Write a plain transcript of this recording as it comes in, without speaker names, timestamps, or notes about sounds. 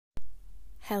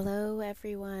Hello,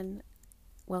 everyone.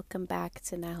 Welcome back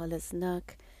to Nahola's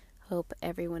Nook. Hope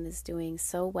everyone is doing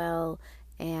so well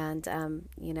and,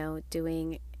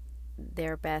 doing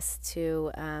their best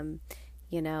to,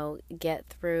 get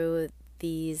through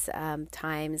these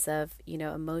times of,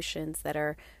 emotions that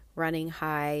are running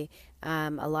high.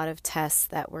 A lot of tests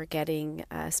that we're getting,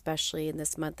 especially in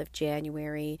this month of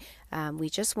January. We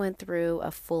just went through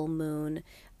a full moon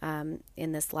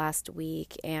in this last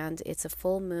week, and it's a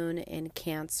full moon in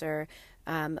Cancer.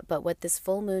 But what this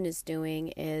full moon is doing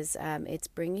is it's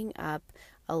bringing up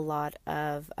a lot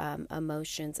of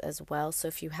emotions as well. So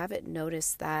if you haven't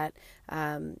noticed that,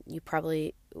 you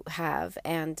probably have.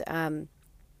 And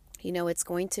it's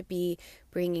going to be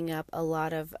bringing up a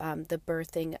lot of the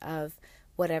birthing of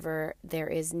whatever there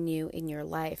is new in your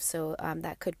life. So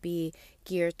that could be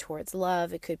geared towards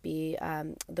love. It could be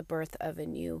the birth of a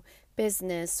new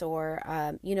business or,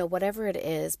 whatever it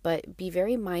is, but be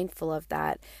very mindful of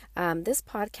that. This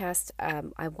podcast,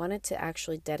 I wanted to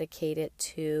actually dedicate it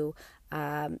to,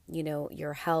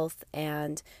 your health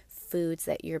and foods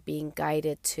that you're being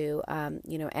guided to,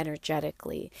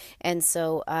 energetically. And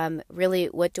so, really,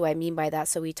 what do I mean by that?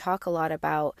 So we talk a lot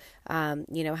about,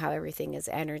 how everything is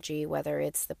energy, whether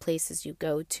it's the places you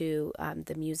go to,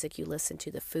 the music you listen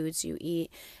to, the foods you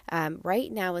eat.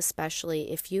 Right now,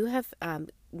 especially if you have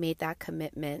made that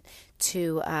commitment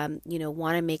to,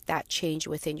 want to make that change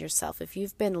within yourself. If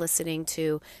you've been listening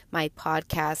to my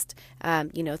podcast,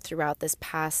 throughout this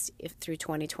past, through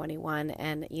 2021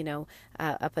 and,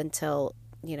 up until,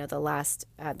 the last,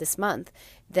 this month,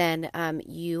 then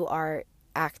you are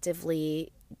actively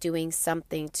doing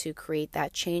something to create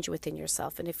that change within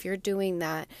yourself. And if you're doing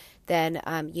that, then,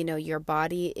 your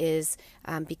body is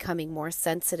becoming more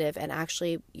sensitive, and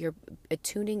actually you're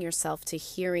attuning yourself to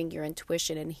hearing your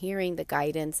intuition and hearing the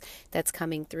guidance that's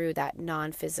coming through that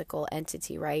non-physical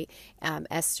entity, right?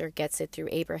 Esther gets it through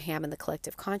Abraham and the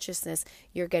collective consciousness.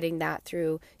 You're getting that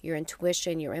through your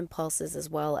intuition, your impulses, as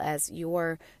well as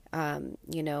your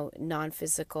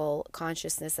non-physical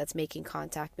consciousness that's making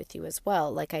contact with you as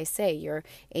well. Like I say, your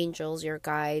angels, your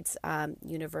guides,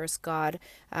 universe, God,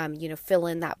 fill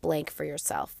in that blank for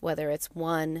yourself, whether it's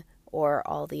one or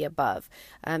all the above.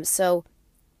 So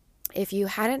if you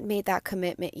hadn't made that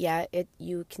commitment yet,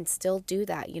 you can still do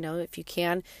that. If you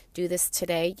can do this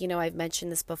today, I've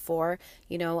mentioned this before,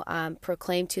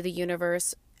 proclaim to the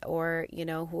universe, or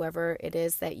whoever it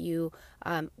is that you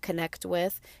connect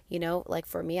with. Like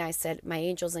for me, I said, my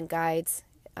angels and guides,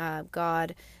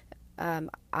 God,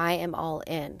 I am all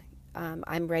in.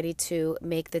 I'm ready to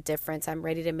make the difference. I'm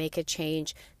ready to make a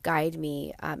change. Guide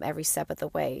me every step of the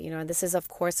way. And this is, of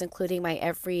course, including my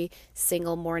every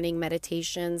single morning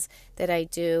meditations that I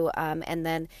do. And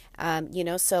then,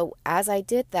 so as I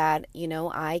did that,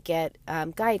 I get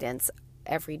guidance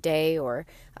every day, or,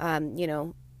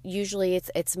 usually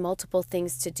it's multiple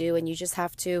things to do, and you just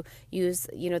have to use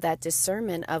that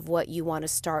discernment of what you want to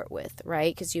start with,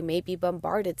 right? Because you may be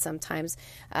bombarded sometimes,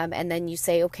 and then you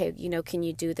say, okay, can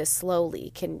you do this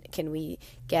slowly? Can we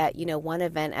get one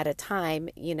event at a time?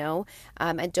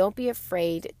 And don't be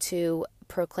afraid to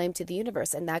proclaim to the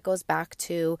universe. And that goes back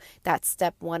to that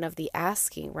step one of the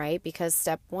asking, right? Because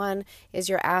step one is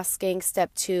you're asking,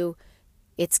 step two,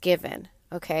 it's given.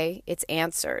 Okay, it's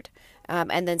answered.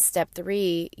 And then step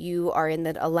three, you are in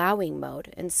the allowing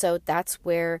mode. And so that's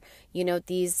where,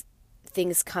 these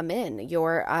things come in.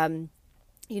 Your,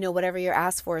 whatever you're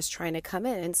asked for is trying to come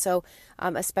in. And so,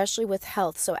 especially with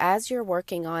health. So as you're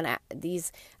working on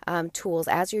these tools,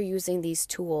 as you're using these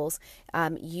tools,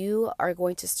 you are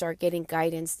going to start getting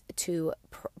guidance to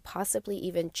possibly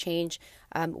even change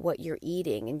what you're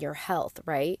eating and your health,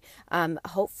 right?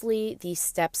 Hopefully these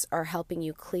steps are helping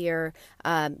you clear,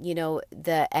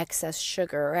 the excess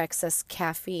sugar or excess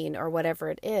caffeine or whatever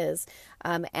it is,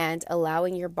 and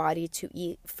allowing your body to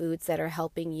eat foods that are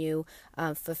helping you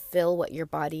fulfill what your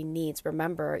body needs.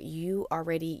 Remember,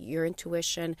 your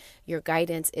intuition, your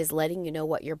guidance is letting you know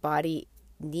what your body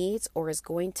needs or is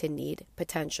going to need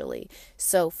potentially.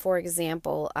 So for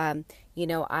example,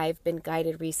 I've been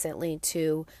guided recently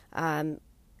to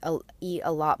eat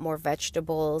a lot more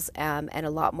vegetables and a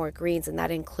lot more greens, and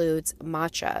that includes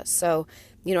matcha. So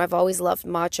I've always loved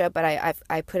matcha, but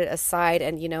I put it aside,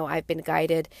 and I've been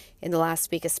guided in the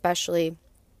last week especially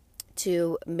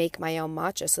to make my own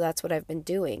matcha. So that's what I've been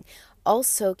doing.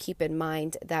 Also keep in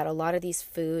mind that a lot of these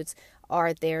foods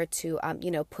are there to,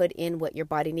 put in what your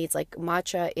body needs. Like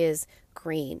matcha is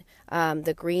green,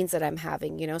 the greens that I'm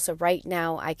having, so right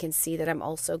now I can see that I'm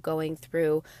also going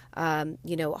through,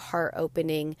 heart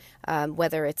opening,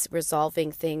 whether it's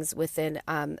resolving things within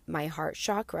my heart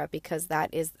chakra, because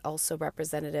that is also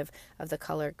representative of the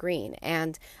color green.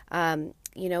 And,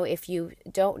 if you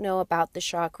don't know about the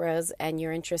chakras and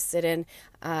you're interested in,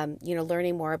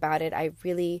 learning more about it, I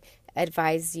really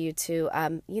advise you to,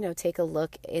 take a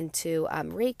look into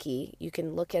Reiki. You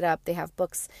can look it up. They have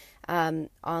books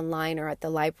online or at the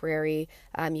library.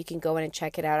 You can go in and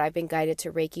check it out. I've been guided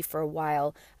to Reiki for a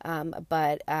while,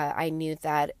 but I knew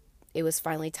that it was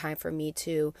finally time for me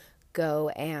to go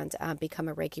and become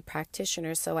a Reiki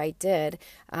practitioner. So I did.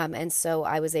 And so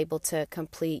I was able to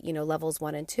complete, levels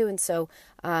 1 and 2. And so,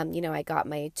 I got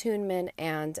my attunement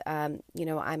and, I'm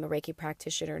a Reiki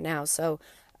practitioner now. So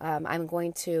I'm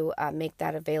going to make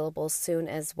that available soon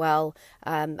as well.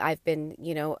 I've been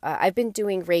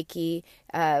doing Reiki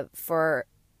for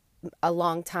a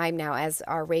long time now, as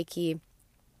our Reiki,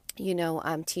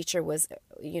 teacher was,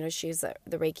 she's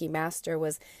the Reiki master,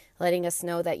 was letting us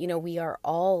know that, we are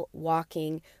all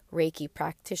walking Reiki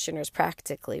practitioners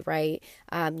practically, right?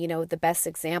 The best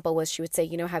example was, she would say,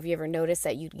 have you ever noticed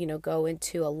that you go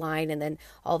into a line and then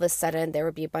all of a sudden there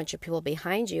would be a bunch of people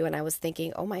behind you? And I was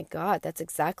thinking, oh my God, that's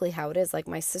exactly how it is. Like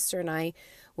my sister and I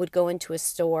would go into a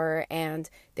store and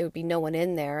there would be no one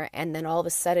in there. And then all of a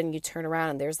sudden you turn around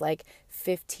and there's like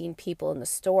 15 people in the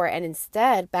store. And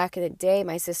instead, back in the day,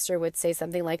 my sister would say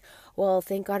something like, well,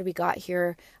 thank God we got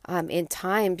here in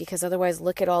time, because otherwise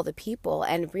look at all the people.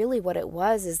 And really what it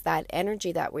was is that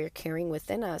energy that we're carrying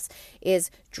within us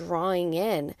is drawing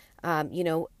in,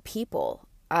 people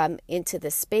into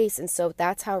the space. And so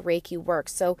that's how Reiki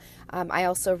works. So I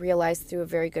also realized through a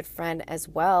very good friend as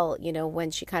well,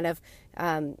 when she kind of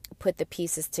put the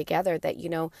pieces together, that,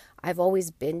 I've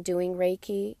always been doing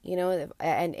Reiki,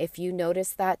 and if you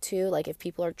notice that too, like if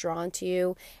people are drawn to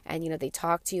you and, they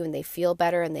talk to you and they feel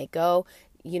better and they go,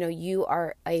 you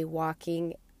are a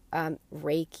walking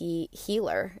Reiki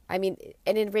healer. I mean,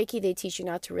 and in Reiki, they teach you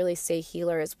not to really say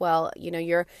healer as well.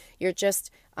 You're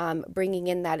just bringing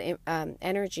in that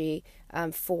energy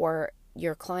for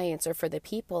your clients or for the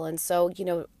people. And so,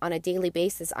 on a daily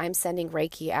basis, I'm sending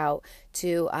Reiki out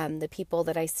to the people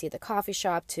that I see at the coffee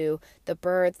shop, to the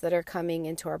birds that are coming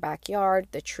into our backyard,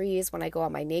 the trees when I go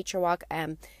on my nature walk,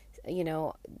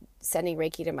 sending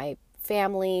Reiki to my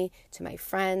family, to my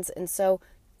friends. And so,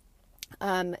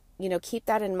 keep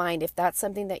that in mind. If that's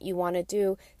something that you want to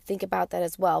do, think about that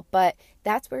as well. But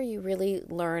that's where you really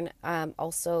learn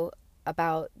also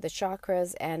about the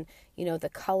chakras and, the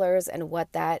colors and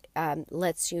what that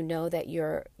lets you know that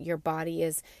your body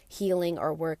is healing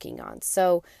or working on.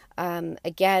 So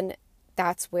again,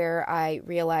 that's where I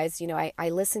realized, I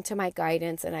listened to my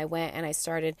guidance and I went and I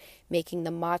started making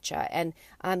the matcha.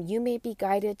 And you may be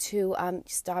guided to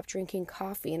stop drinking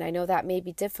coffee. And I know that may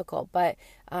be difficult, but,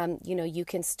 you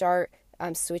can start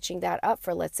switching that up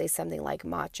for, let's say, something like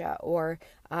matcha or,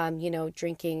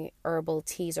 drinking herbal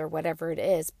teas or whatever it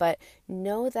is. But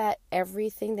know that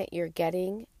everything that you're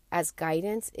getting as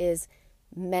guidance is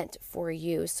meant for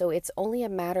you. So it's only a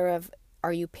matter of,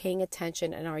 are you paying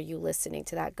attention and are you listening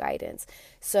to that guidance?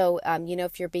 So,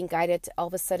 if you're being guided, all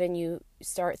of a sudden you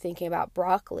start thinking about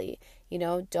broccoli,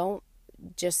 don't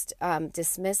just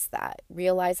dismiss that.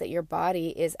 Realize that your body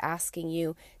is asking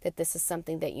you that this is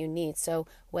something that you need. So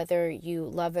whether you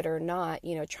love it or not,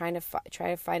 try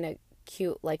to find a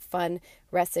cute, like fun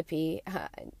recipe,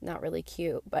 not really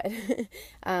cute, but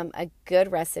a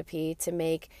good recipe to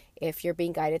make if you're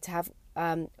being guided to have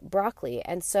broccoli.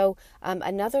 And so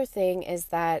another thing is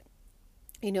that,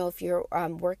 if you're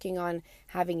working on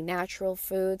having natural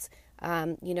foods,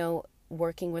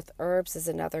 working with herbs is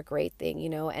another great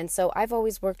thing, and so I've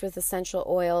always worked with essential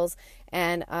oils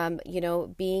and,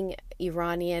 being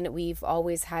Iranian, we've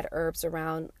always had herbs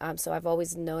around. So I've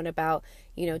always known about,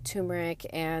 turmeric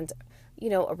and,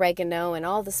 oregano and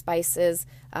all the spices,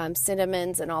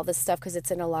 cinnamons and all this stuff, because it's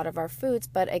in a lot of our foods.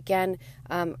 But again,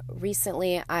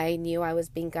 recently I knew I was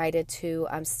being guided to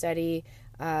study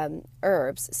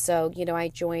herbs. So, I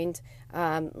joined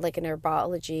like an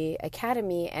herbology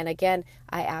academy. And again,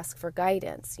 I ask for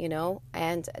guidance,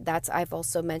 and I've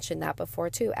also mentioned that before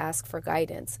too, ask for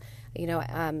guidance,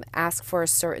 ask for a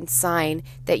certain sign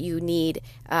that you need,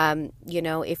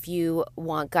 if you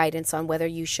want guidance on whether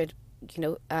you should,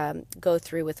 go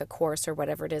through with a course or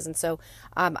whatever it is. And so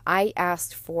I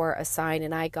asked for a sign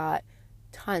and I got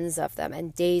tons of them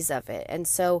and days of it. And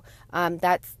so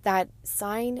that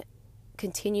sign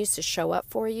continues to show up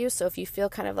for you. So if you feel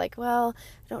kind of like, well,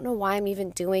 I don't know why I'm even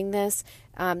doing this,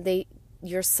 they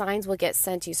your signs will get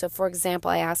sent to you. So for example,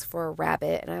 I asked for a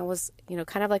rabbit, and I was,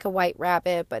 kind of like a white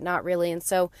rabbit, but not really. And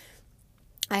so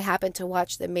I happened to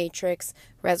watch the Matrix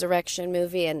Resurrection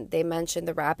movie, and they mentioned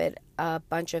the rabbit a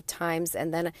bunch of times.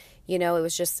 And then, it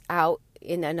was just out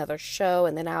in another show,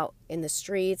 and then out in the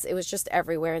streets. It was just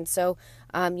everywhere. And so,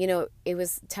 it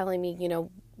was telling me,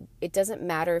 it doesn't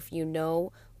matter if you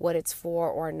know what it's for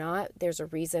or not. There's a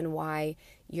reason why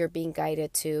you're being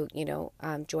guided to,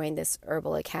 join this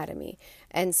herbal academy.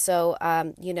 And so,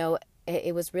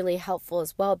 it was really helpful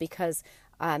as well because,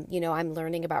 I'm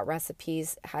learning about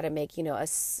recipes, how to make, a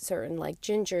certain like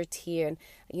ginger tea and,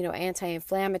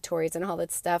 anti-inflammatories and all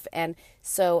that stuff. And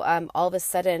so all of a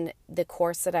sudden, the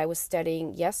course that I was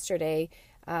studying yesterday,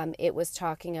 it was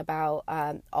talking about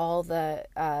all the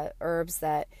herbs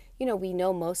that, we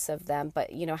know most of them,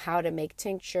 but, how to make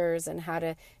tinctures and how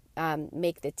to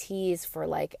make the teas for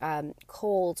like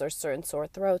colds or certain sore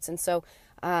throats. And so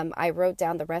I wrote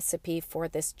down the recipe for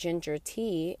this ginger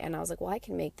tea, and I was like, well, I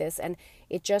can make this. And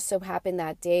it just so happened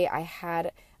that day I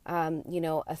had,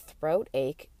 a throat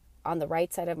ache on the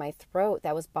right side of my throat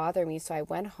that was bothering me. So I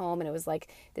went home, and it was like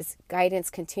this guidance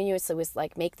continuously was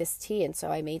like, make this tea. And so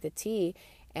I made the tea,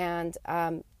 and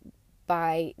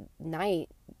by night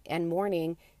and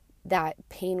morning, that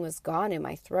pain was gone in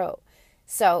my throat.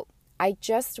 So I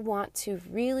just want to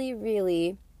really,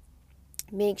 really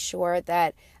make sure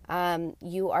that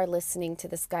you are listening to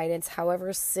this guidance,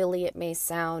 however silly it may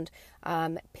sound.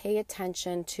 Pay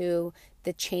attention to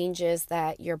the changes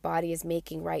that your body is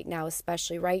making right now,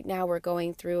 especially right now we're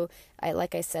going through,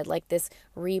 like I said, like this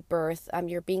rebirth.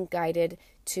 You're being guided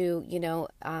to,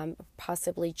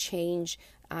 possibly change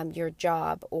your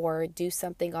job or do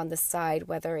something on the side,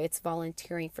 whether it's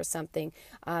volunteering for something,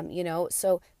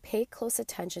 so pay close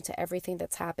attention to everything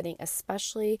that's happening,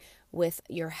 especially with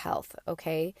your health.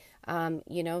 Okay.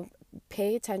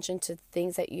 Pay attention to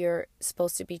things that you're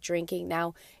supposed to be drinking.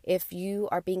 Now, if you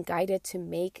are being guided to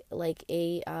make like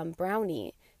a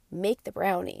brownie, make the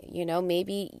brownie.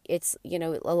 Maybe it's,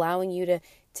 allowing you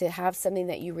to have something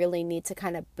that you really need to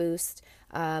kind of boost,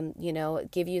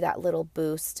 give you that little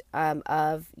boost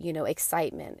of,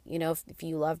 excitement, if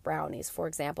you love brownies, for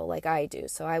example, like I do.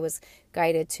 So I was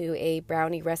guided to a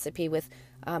brownie recipe with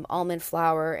almond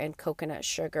flour and coconut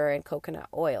sugar and coconut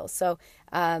oil. So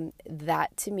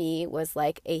that to me was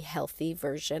like a healthy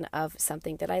version of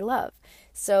something that I love.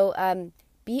 So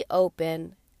be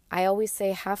open. I always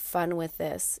say, have fun with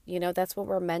this. That's what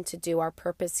we're meant to do. Our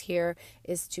purpose here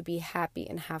is to be happy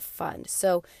and have fun.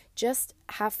 So just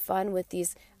have fun with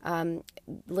these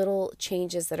little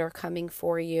changes that are coming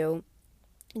for you.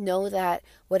 Know that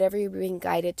whatever you're being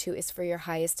guided to is for your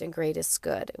highest and greatest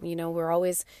good. We're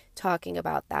always talking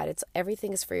about that.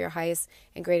 Everything is for your highest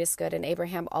and greatest good. And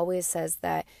Abraham always says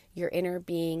that your inner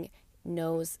being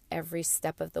knows every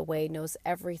step of the way, knows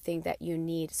everything that you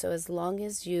need. So as long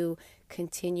as you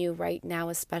continue right now,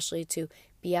 especially to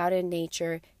be out in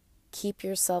nature, keep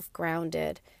yourself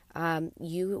grounded,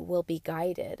 you will be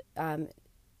guided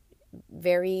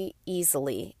very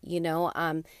easily,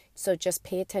 so just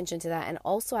pay attention to that. And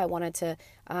also I wanted to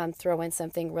throw in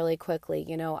something really quickly.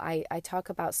 I talk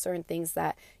about certain things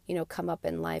that, come up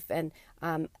in life. And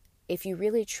if you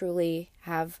really truly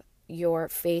have your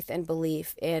faith and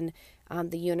belief in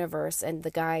the universe and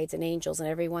the guides and angels and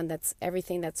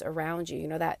everything that's around you,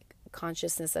 that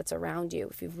consciousness that's around you,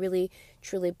 if you really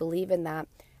truly believe in that,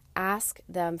 ask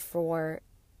them for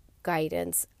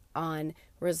guidance on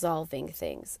resolving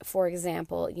things. For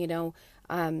example, if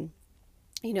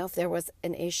there was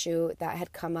an issue that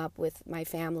had come up with my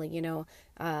family,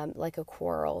 like a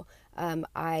quarrel,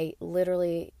 I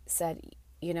literally said,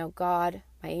 God,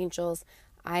 my angels,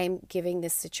 I'm giving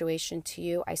this situation to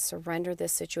you. I surrender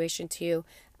this situation to you.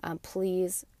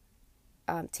 Please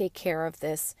take care of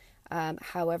this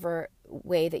however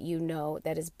way that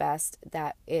that is best,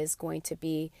 that is going to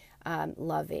be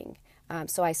loving.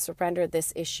 So I surrendered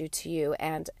this issue to you,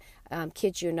 and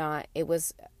kid you not, it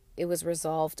was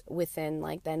resolved within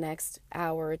like the next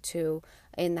hour or two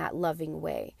in that loving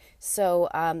way. So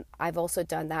I've also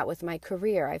done that with my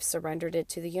career. I've surrendered it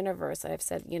to the universe. I've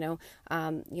said,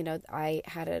 I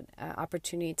had an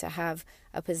opportunity to have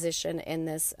a position in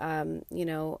this,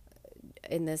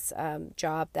 in this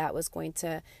job that was going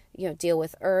to, deal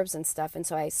with herbs and stuff. And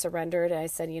so I surrendered, and I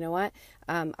said, you know what,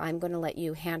 I'm going to let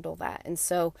you handle that. And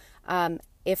so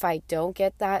if I don't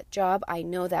get that job, I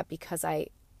know that because I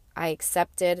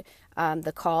accepted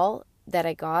the call that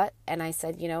I got, and I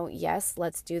said, yes,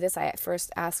 let's do this. I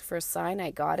first asked for a sign. I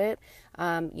got it.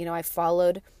 I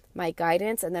followed my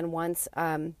guidance. And then once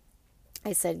I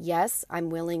said, yes, I'm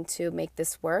willing to make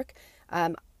this work,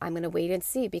 I'm going to wait and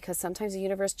see, because sometimes the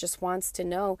universe just wants to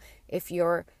know if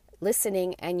you're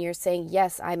listening and you're saying,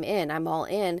 yes, I'm all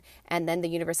in. And then the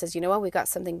universe says, you know what, we got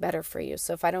something better for you.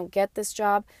 So if I don't get this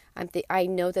job, I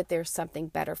know that there's something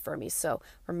better for me. So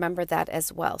remember that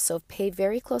as well. So pay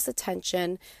very close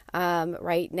attention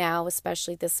right now,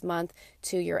 especially this month,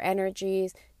 to your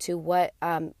energies, to what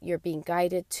you're being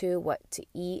guided to, what to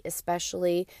eat,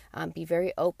 especially. Be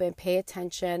very open, pay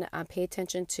attention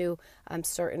to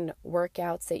certain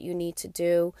workouts that you need to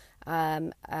do.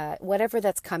 Whatever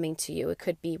that's coming to you. It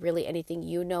could be really anything,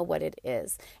 you know what it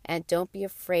is. And don't be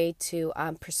afraid to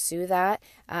pursue that.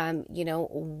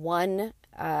 One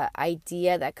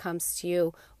idea that comes to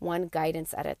you, one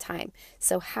guidance at a time.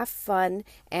 So have fun,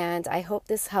 and I hope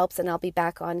this helps, and I'll be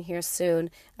back on here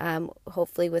soon,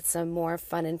 hopefully with some more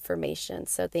fun information.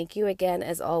 So thank you again,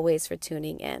 as always, for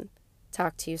tuning in.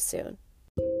 Talk to you soon.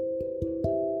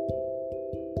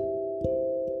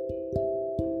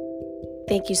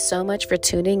 Thank you so much for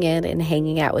tuning in and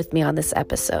hanging out with me on this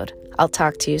episode. I'll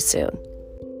talk to you soon.